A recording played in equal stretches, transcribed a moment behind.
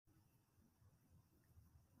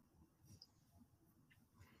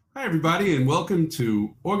Hi, everybody, and welcome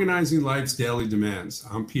to Organizing Life's Daily Demands.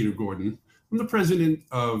 I'm Peter Gordon. I'm the president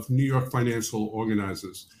of New York Financial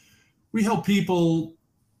Organizers. We help people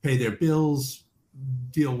pay their bills,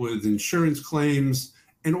 deal with insurance claims,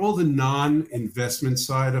 and all the non-investment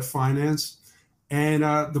side of finance. And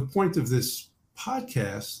the point of this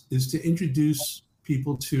podcast is to introduce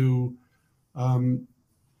people to um,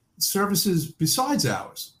 services besides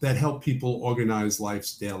ours that help people organize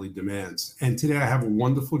life's daily demands. And today I have a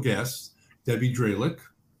wonderful guest, Debbie Drelich.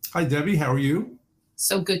 Hi, Debbie. How are you?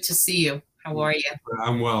 So good to see you. How are you?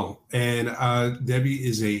 I'm well. And Debbie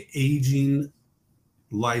is a aging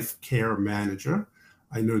life care manager.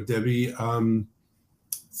 I know Debbie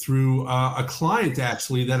through a client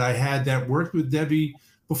actually that I had that worked with Debbie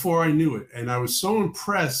before I knew it. And I was so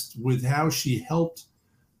impressed with how she helped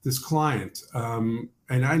this client.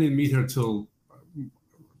 And I didn't meet her till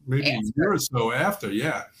maybe a year or so after.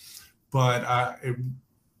 Yeah. But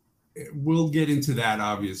we'll get into that,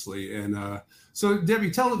 obviously. And so,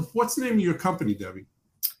 Debbie, tell us, what's the name of your company, Debbie?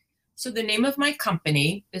 So the name of my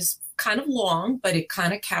company is kind of long, but it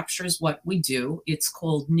kind of captures what we do. It's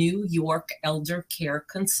called New York Elder Care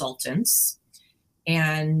Consultants.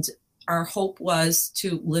 And our hope was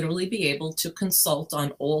to literally be able to consult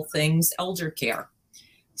on all things elder care.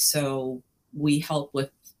 So we help with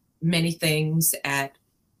many things at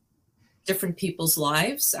different people's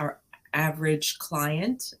lives. Our average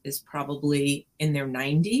client is probably in their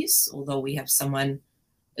 90s, although we have someone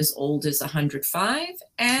as old as 105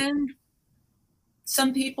 and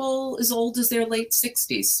some people as old as their late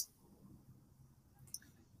 60s.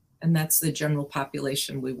 And that's the general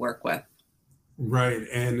population we work with. Right.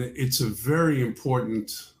 And it's a very important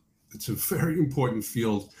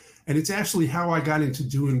field. And it's actually how I got into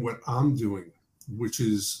doing what I'm doing, which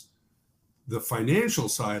is the financial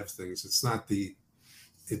side of things. It's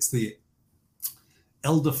the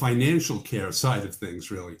elder financial care side of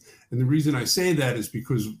things, really. And the reason I say that is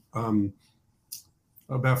because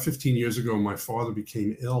about 15 years ago, my father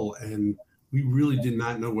became ill and we really did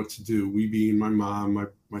not know what to do. We being my mom,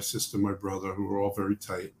 my sister, my brother, who were all very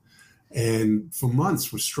tight. And for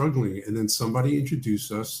months, we're struggling. And then somebody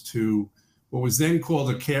introduced us to what was then called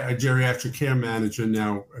a geriatric care manager.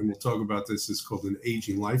 Now, and we'll talk about this, is called an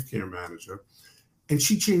aging life care manager. And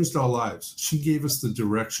she changed our lives. She gave us the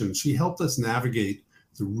direction. She helped us navigate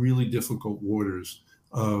the really difficult waters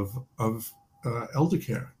of elder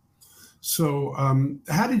care. So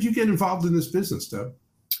how did you get involved in this business, Deb?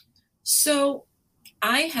 So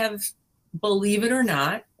I have, believe it or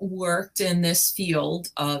not, worked in this field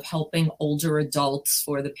of helping older adults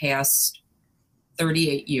for the past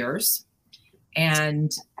 38 years.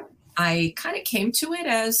 And I kind of came to it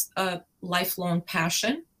as a lifelong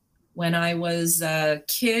passion. When I was a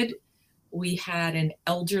kid, we had an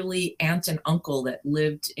elderly aunt and uncle that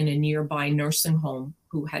lived in a nearby nursing home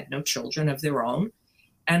who had no children of their own.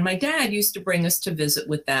 And my dad used to bring us to visit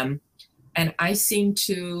with them. And I seemed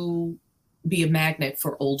to be a magnet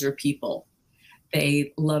for older people.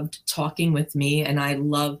 They loved talking with me, and I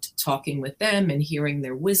loved talking with them and hearing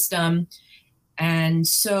their wisdom. And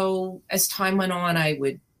so as time went on, I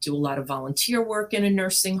would do a lot of volunteer work in a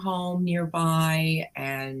nursing home nearby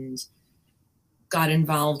and got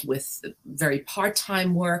involved with very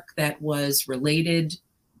part-time work that was related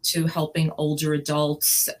to helping older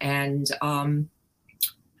adults. And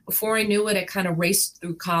before I knew it, I kind of raced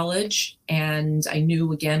through college, and I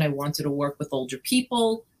knew, again, I wanted to work with older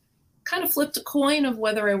people. Kind of flipped a coin of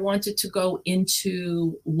whether I wanted to go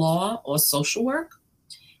into law or social work.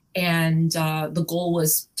 And the goal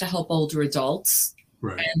was to help older adults.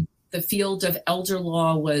 Right. And the field of elder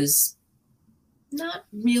law was not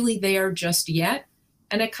really there just yet.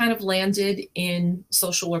 And I kind of landed in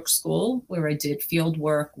social work school where I did field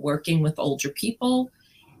work, working with older people,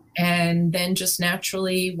 and then just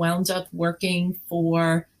naturally wound up working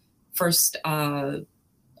for first a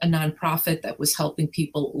nonprofit that was helping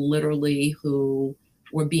people literally who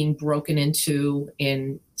were being broken into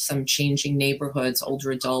in some changing neighborhoods,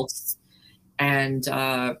 older adults, and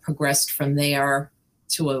progressed from there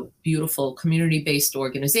to a beautiful community-based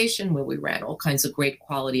organization where we ran all kinds of great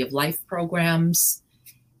quality of life programs.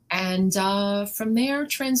 And from there,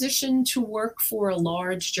 transitioned to work for a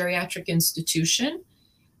large geriatric institution.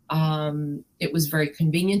 It was very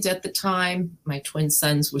convenient at the time. My twin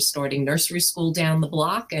sons were starting nursery school down the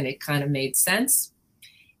block, and it kind of made sense.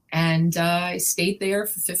 And I stayed there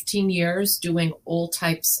for 15 years doing all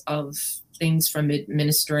types of things, from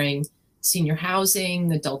administering senior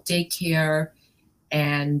housing, adult daycare,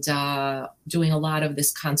 and doing a lot of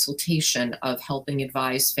this consultation of helping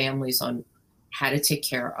advise families on how to take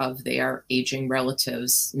care of their aging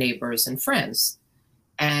relatives, neighbors, and friends.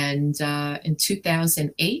 And in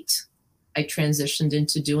 2008, I transitioned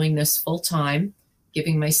into doing this full time,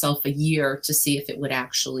 giving myself a year to see if it would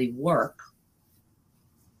actually work.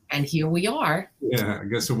 And here we are. Yeah, I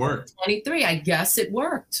guess it worked. 23, I guess it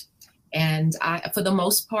worked. And for the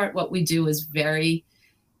most part, what we do is very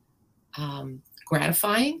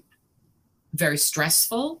gratifying, very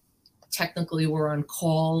stressful. Technically, we're on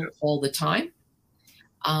call all the time.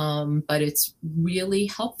 But it's really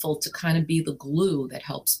helpful to kind of be the glue that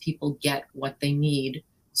helps people get what they need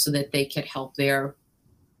so that they can help their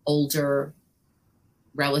older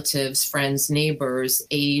relatives, friends, neighbors,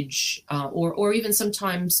 age, or even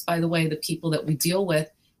sometimes, by the way, the people that we deal with,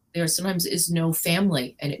 there sometimes is no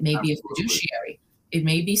family, and it may be a fiduciary. It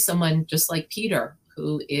may be someone just like Peter,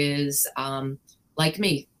 who is like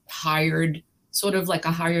me, hired, sort of like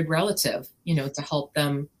a hired relative, to help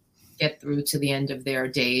them get through to the end of their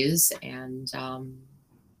days. And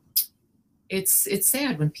it's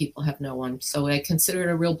sad when people have no one. So I consider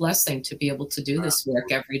it a real blessing to be able to do this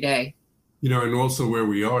work every day. And also where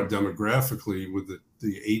we are demographically with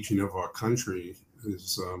the aging of our country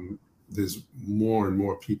is there's more and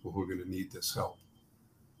more people who are going to need this help.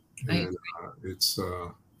 And it's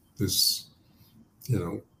there's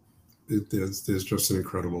just an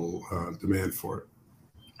incredible demand for it.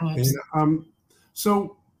 Oh, and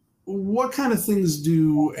so what kind of things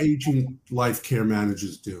do aging life care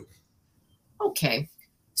managers do? Okay.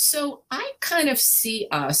 So I kind of see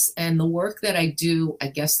us, and the work that I do, I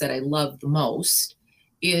guess that I love the most,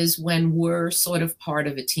 is when we're sort of part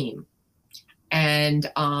of a team. And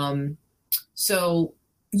so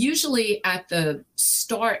usually at the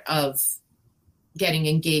start of getting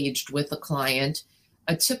engaged with a client,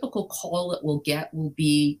 a typical call that we'll get will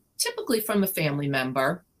be typically from a family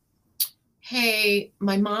member. Hey,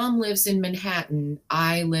 my mom lives in Manhattan.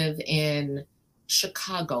 I live in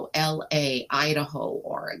Chicago, LA, Idaho,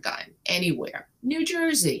 Oregon, anywhere, New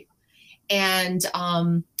Jersey. And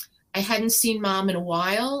I hadn't seen mom in a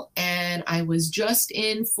while, and I was just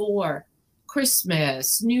in for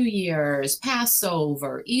Christmas, New Year's,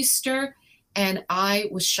 Passover, Easter, and I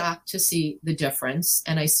was shocked to see the difference.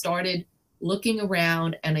 And I started looking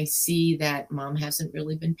around, and I see that mom hasn't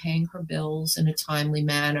really been paying her bills in a timely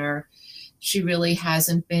manner. She really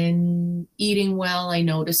hasn't been eating well. I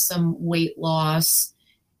noticed some weight loss,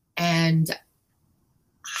 and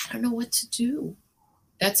I don't know what to do.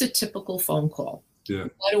 That's a typical phone call. Yeah.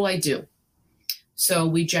 What do I do? So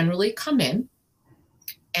we generally come in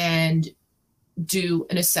and do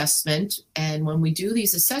an assessment. And when we do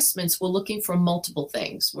these assessments, we're looking for multiple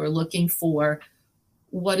things. We're looking for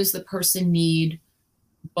what does the person need,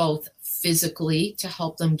 both physically to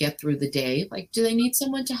help them get through the day. Like, do they need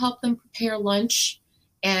someone to help them prepare lunch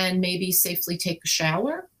and maybe safely take a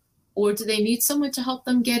shower? Or do they need someone to help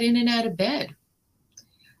them get in and out of bed?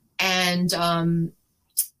 And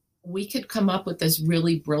we could come up with this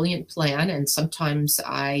really brilliant plan. And sometimes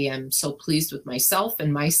I am so pleased with myself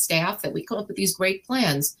and my staff that we come up with these great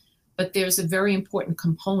plans. But there's a very important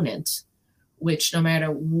component, which no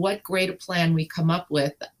matter what great a plan we come up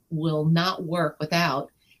with, will not work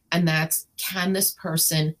without, and that's, can this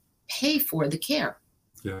person pay for the care?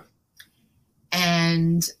 Yeah.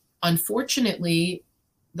 And unfortunately,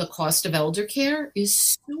 the cost of elder care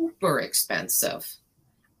is super expensive.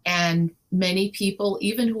 And many people,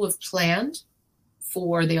 even who have planned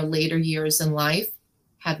for their later years in life,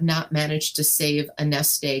 have not managed to save a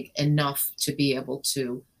nest egg enough to be able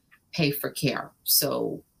to pay for care.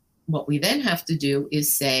 So what we then have to do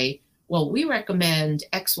is say, well, we recommend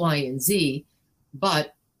X, Y, and Z,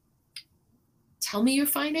 but tell me your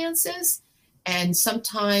finances. And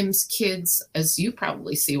sometimes kids, as you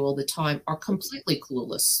probably see all the time, are completely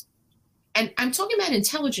clueless. And I'm talking about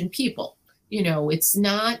intelligent people. It's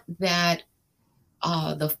not that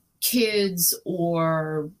the kids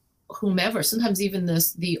or whomever, sometimes even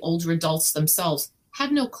the older adults themselves,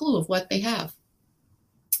 have no clue of what they have.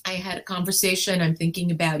 I had a conversation I'm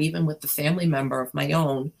thinking about even with the family member of my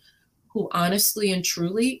own, who honestly and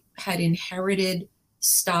truly had inherited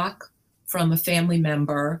stock from a family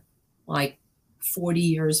member like 40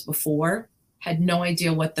 years before, had no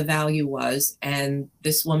idea what the value was. And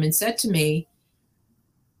this woman said to me,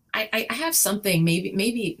 I have something,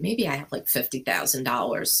 maybe I have like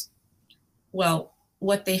 $50,000. Well,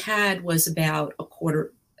 what they had was about a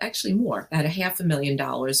quarter, actually more, about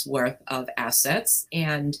 $500,000 worth of assets.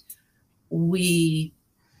 And we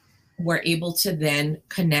were able to then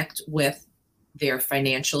connect with their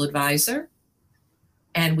financial advisor.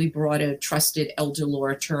 And we brought a trusted elder law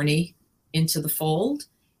attorney into the fold.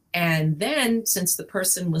 And then, since the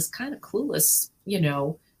person was kind of clueless,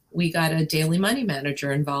 we got a daily money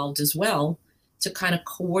manager involved as well to kind of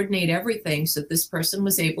coordinate everything so that this person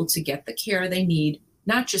was able to get the care they need,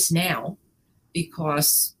 not just now,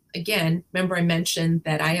 because again, remember I mentioned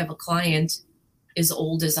that I have a client as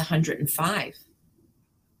old as 105,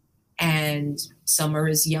 and some are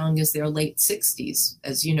as young as their late 60s.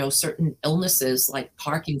 As you know, certain illnesses like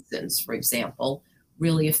Parkinson's, for example,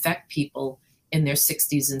 really affect people in their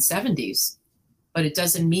 60s and 70s. But it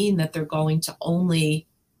doesn't mean that they're going to only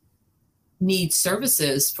need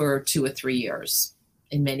services for 2 or 3 years.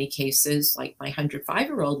 In many cases, like my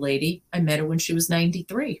 105-year-old lady, I met her when she was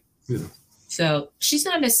 93. Yeah. So she's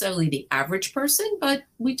not necessarily the average person, but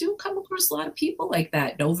we do come across a lot of people like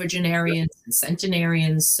that, novagenarians and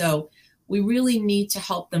centenarians. So we really need to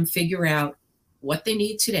help them figure out what they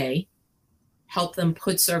need today, help them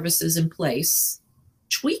put services in place,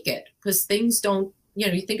 tweak it, because things don't,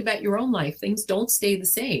 you think about your own life, things don't stay the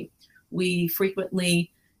same. We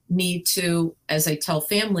frequently need to, as I tell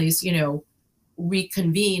families,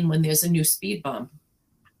 reconvene when there's a new speed bump.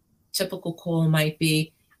 Typical call might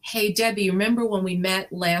be, hey, Debbie, remember when we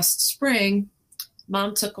met last spring?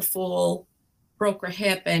 Mom took a fall, broke her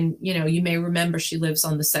hip, and, you may remember she lives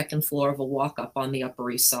on the second floor of a walk-up on the Upper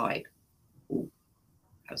East Side. Ooh,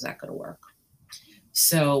 how's that going to work?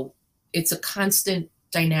 So it's a constant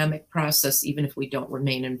dynamic process, even if we don't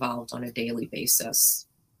remain involved on a daily basis.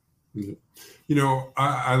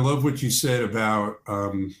 I love what you said about,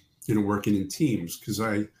 working in teams, because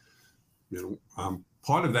I'm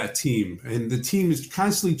part of that team, and the team is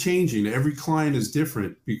constantly changing. Every client is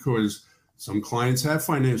different because some clients have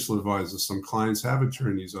financial advisors, some clients have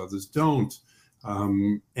attorneys, others don't.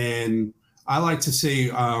 And I like to say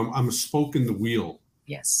I'm a spoke in the wheel.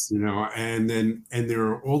 Yes. And there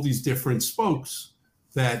are all these different spokes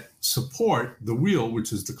that support the wheel,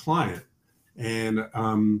 which is the client. And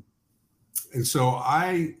so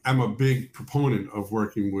I am a big proponent of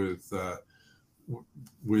working with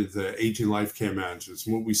aging life care managers.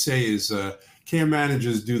 And what we say is care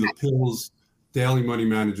managers do the pills, daily money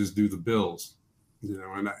managers do the bills.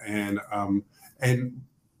 And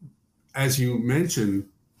as you mentioned,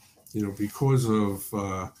 because of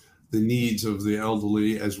the needs of the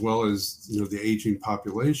elderly as well as the aging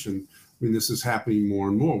population, I mean, this is happening more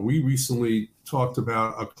and more. We recently talked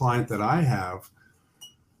about a client that I have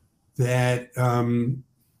that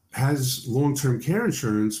has long-term care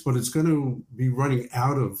insurance, but it's going to be running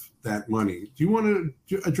out of that money. Do you want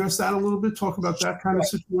to address that a little bit? Talk about that kind of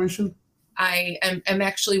situation? I am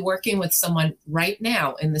actually working with someone right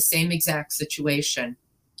now in the same exact situation.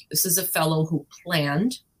 This is a fellow who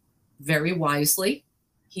planned very wisely.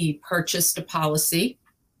 He purchased a policy.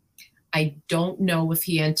 I don't know if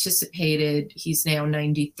he anticipated, he's now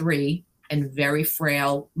 93 and very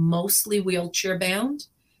frail, mostly wheelchair bound.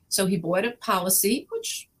 So he bought a policy,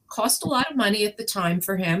 which cost a lot of money at the time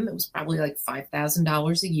for him. It was probably like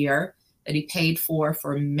 $5,000 a year that he paid for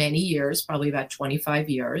many years, probably about 25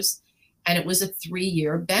 years. And it was a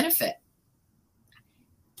 3-year benefit.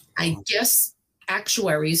 I guess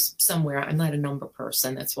actuaries somewhere, I'm not a number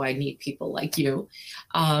person, that's why I need people like you.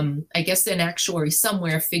 I guess an actuary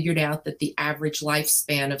somewhere figured out that the average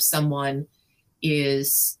lifespan of someone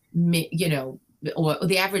is, or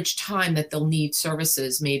the average time that they'll need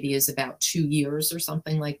services maybe is about 2 years or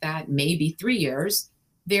something like that, maybe 3 years.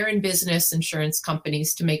 They're in business, insurance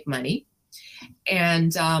companies, to make money.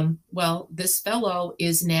 And this fellow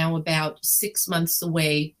is now about 6 months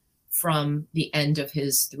away from the end of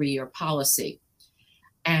his 3-year policy.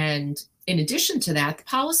 And in addition to that, the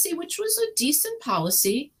policy, which was a decent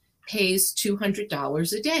policy, pays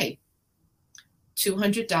 $200 a day.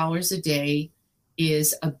 $200 a day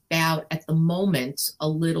is about, at the moment, a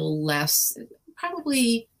little less,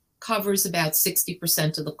 probably covers about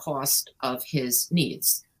 60% of the cost of his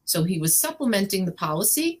needs. So he was supplementing the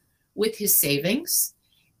policy with his savings.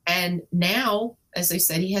 And now, as I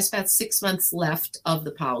said, he has about 6 months left of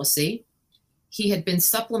the policy. He had been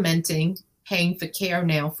supplementing, paying for care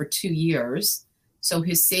now for 2 years. So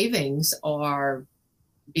his savings are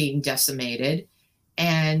being decimated.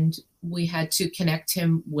 And we had to connect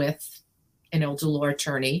him with an elder law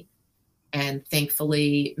attorney. And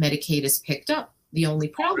thankfully, Medicaid is picked up. The only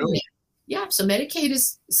problem so Medicaid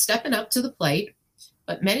is stepping up to the plate.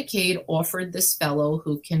 But Medicaid offered this fellow,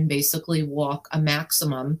 who can basically walk a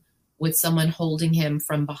maximum with someone holding him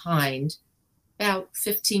from behind, about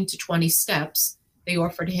 15 to 20 steps. They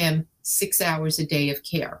offered him 6 hours a day of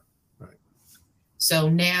care. Right. So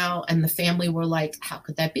now, and the family were like, how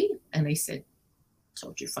could that be? And they said,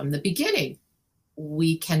 told you from the beginning,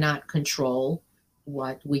 we cannot control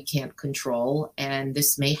what we can't control, and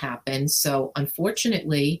this may happen. So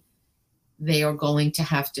unfortunately, they are going to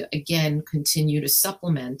have to, again, continue to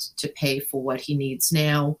supplement to pay for what he needs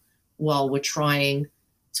now while we're trying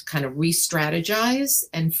to kind of re-strategize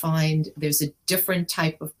and find there's a different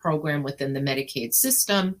type of program within the Medicaid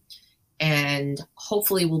system. And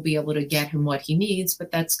hopefully we'll be able to get him what he needs,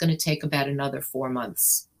 but that's going to take about another 4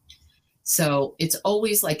 months. So it's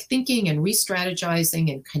always like thinking and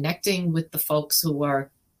re-strategizing and connecting with the folks who are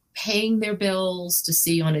paying their bills to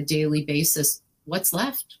see on a daily basis what's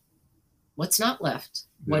left, what's not left,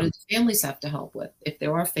 what do the families have to help with, if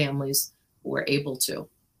there are families who are able to.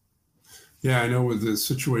 Yeah, I know with the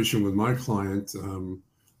situation with my client,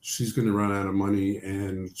 she's going to run out of money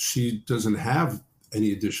and she doesn't have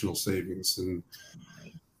any additional savings. And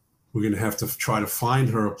we're going to have to try to find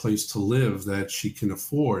her a place to live that she can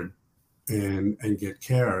afford and get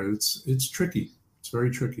care. It's tricky. It's very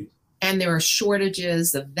tricky. And there are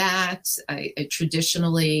shortages of that.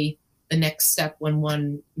 Traditionally, the next step when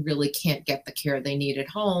one really can't get the care they need at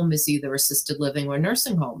home is either assisted living or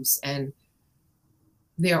nursing homes. And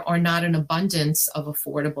there are not an abundance of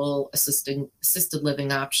affordable assisted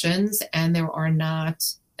living options, and there are not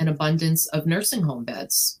an abundance of nursing home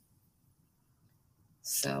beds.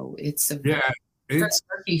 So it's a very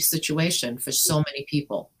tricky situation for so many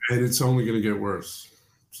people. And it's only going to get worse.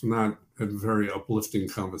 It's not a very uplifting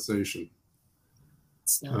conversation.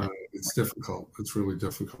 It's not. It's difficult. It's really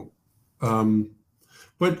difficult.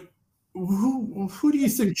 But who do you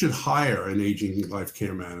think should hire an aging life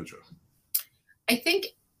care manager? I think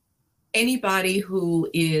anybody who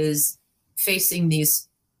is facing these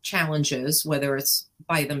challenges, whether it's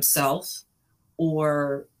by themselves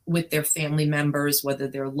or with their family members, whether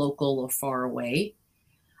they're local or far away,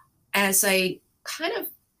 as I kind of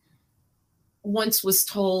once was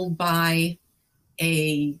told by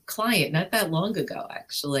a client not that long ago,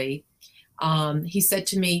 actually, he said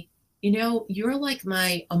to me, you know, you're like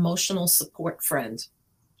my emotional support friend.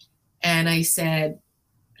 And I said,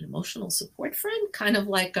 an emotional support friend, kind of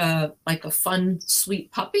like a fun,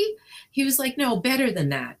 sweet puppy? He was like, no, better than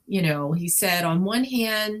that. You know, he said, on one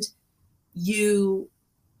hand, you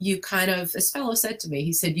kind of, this fellow said to me,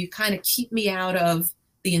 he said, you kind of keep me out of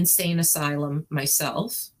the insane asylum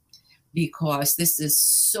myself, because this is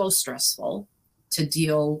so stressful to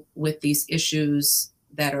deal with these issues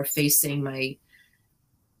that are facing my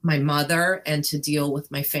mother and to deal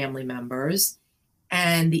with my family members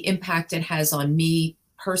and the impact it has on me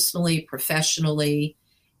personally, professionally.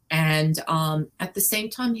 And at the same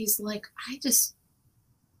time, he's like, I just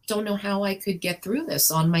don't know how I could get through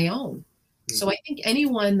this on my own. Yeah. So I think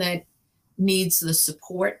anyone that needs the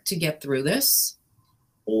support to get through this,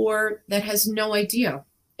 or that has no idea.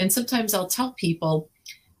 And sometimes I'll tell people,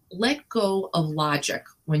 let go of logic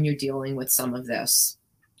when you're dealing with some of this.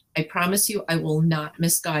 I promise you, I will not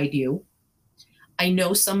misguide you. I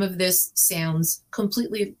know some of this sounds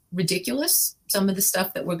completely ridiculous, some of the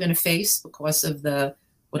stuff that we're going to face because of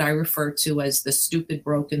what I refer to as the stupid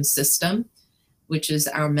broken system, which is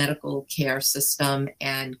our medical care system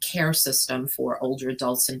and care system for older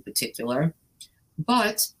adults in particular.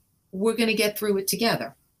 But we're going to get through it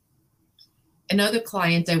together. Another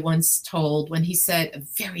client I once told, when he said, a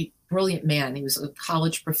very brilliant man, he was a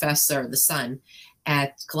college professor, the son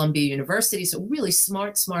at Columbia University, so really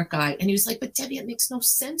smart guy. And he was like, but Debbie, it makes no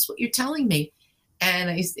sense what you're telling me. And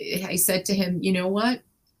I said to him, you know what?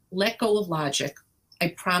 Let go of logic.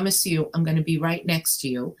 I promise you, I'm going to be right next to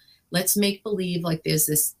you. Let's make believe like there's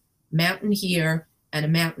this mountain here and a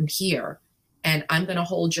mountain here. And I'm going to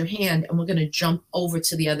hold your hand and we're going to jump over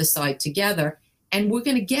to the other side together. And we're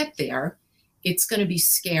going to get there. It's going to be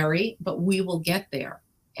scary, but we will get there.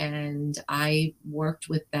 And I worked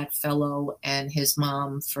with that fellow and his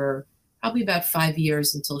mom for probably about 5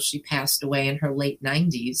 years until she passed away in her late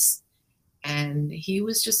 90s. And he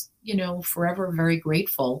was just, you know, forever very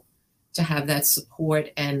grateful to have that support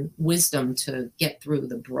and wisdom to get through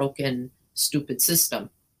the broken, stupid system.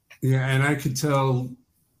 Yeah, and I could tell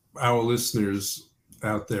our listeners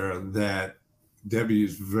out there that Debbie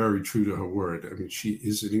is very true to her word. I mean, she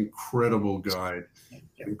is an incredible guide,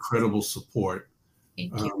 incredible support.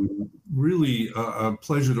 Really a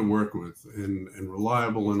pleasure to work with and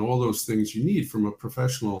reliable and all those things you need from a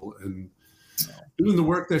professional and doing the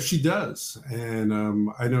work that she does.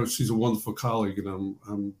 And I know she's a wonderful colleague, and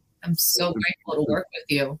I'm so grateful to work with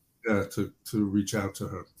you. Yeah, to reach out to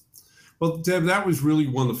her. Well, Deb, that was really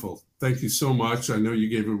wonderful. Thank you so much. I know you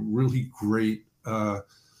gave a really great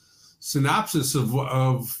synopsis of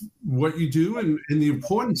what you do and the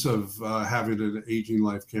importance of having an aging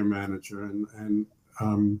life care manager. And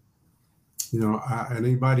you know,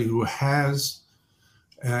 anybody who has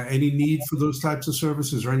Any need for those types of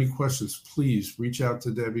services or any questions, please reach out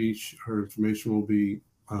to Debbie. Her information will be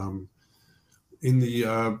in the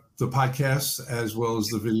podcast as well as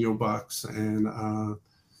the video box. And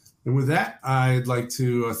with that, I'd like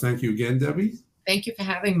to thank you again, Debbie. Thank you for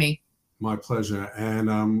having me. My pleasure.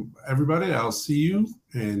 And everybody, I'll see you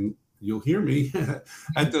and you'll hear me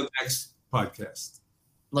at the next podcast.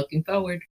 Looking forward.